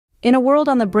In a world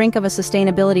on the brink of a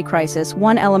sustainability crisis,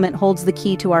 one element holds the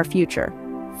key to our future: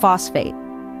 phosphate.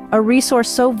 A resource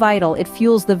so vital it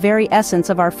fuels the very essence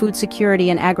of our food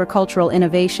security and agricultural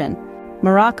innovation.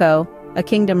 Morocco, a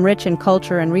kingdom rich in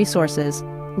culture and resources,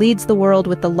 leads the world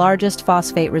with the largest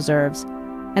phosphate reserves.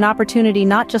 An opportunity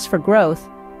not just for growth,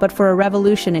 but for a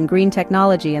revolution in green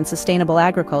technology and sustainable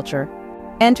agriculture.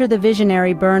 Enter the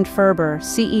visionary Bernd Ferber,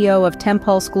 CEO of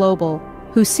Tempulse Global,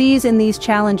 who sees in these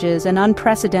challenges an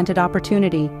unprecedented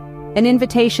opportunity, an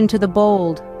invitation to the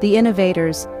bold, the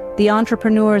innovators, the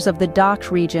entrepreneurs of the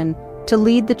DACH region to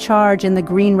lead the charge in the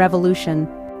green revolution.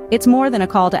 It's more than a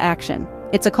call to action.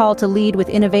 It's a call to lead with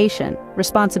innovation,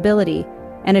 responsibility,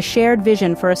 and a shared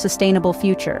vision for a sustainable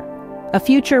future. A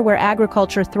future where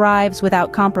agriculture thrives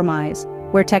without compromise,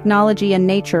 where technology and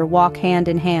nature walk hand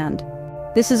in hand.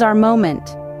 This is our moment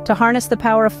to harness the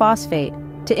power of phosphate,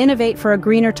 to innovate for a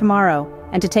greener tomorrow,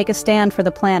 and to take a stand for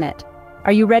the planet.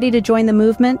 Are you ready to join the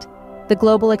movement? The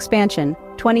Global Expansion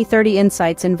 2030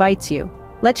 Insights invites you.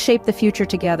 Let's shape the future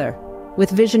together. With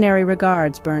visionary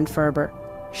regards, Bernd Ferber.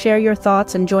 Share your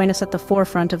thoughts and join us at the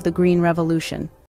forefront of the green revolution.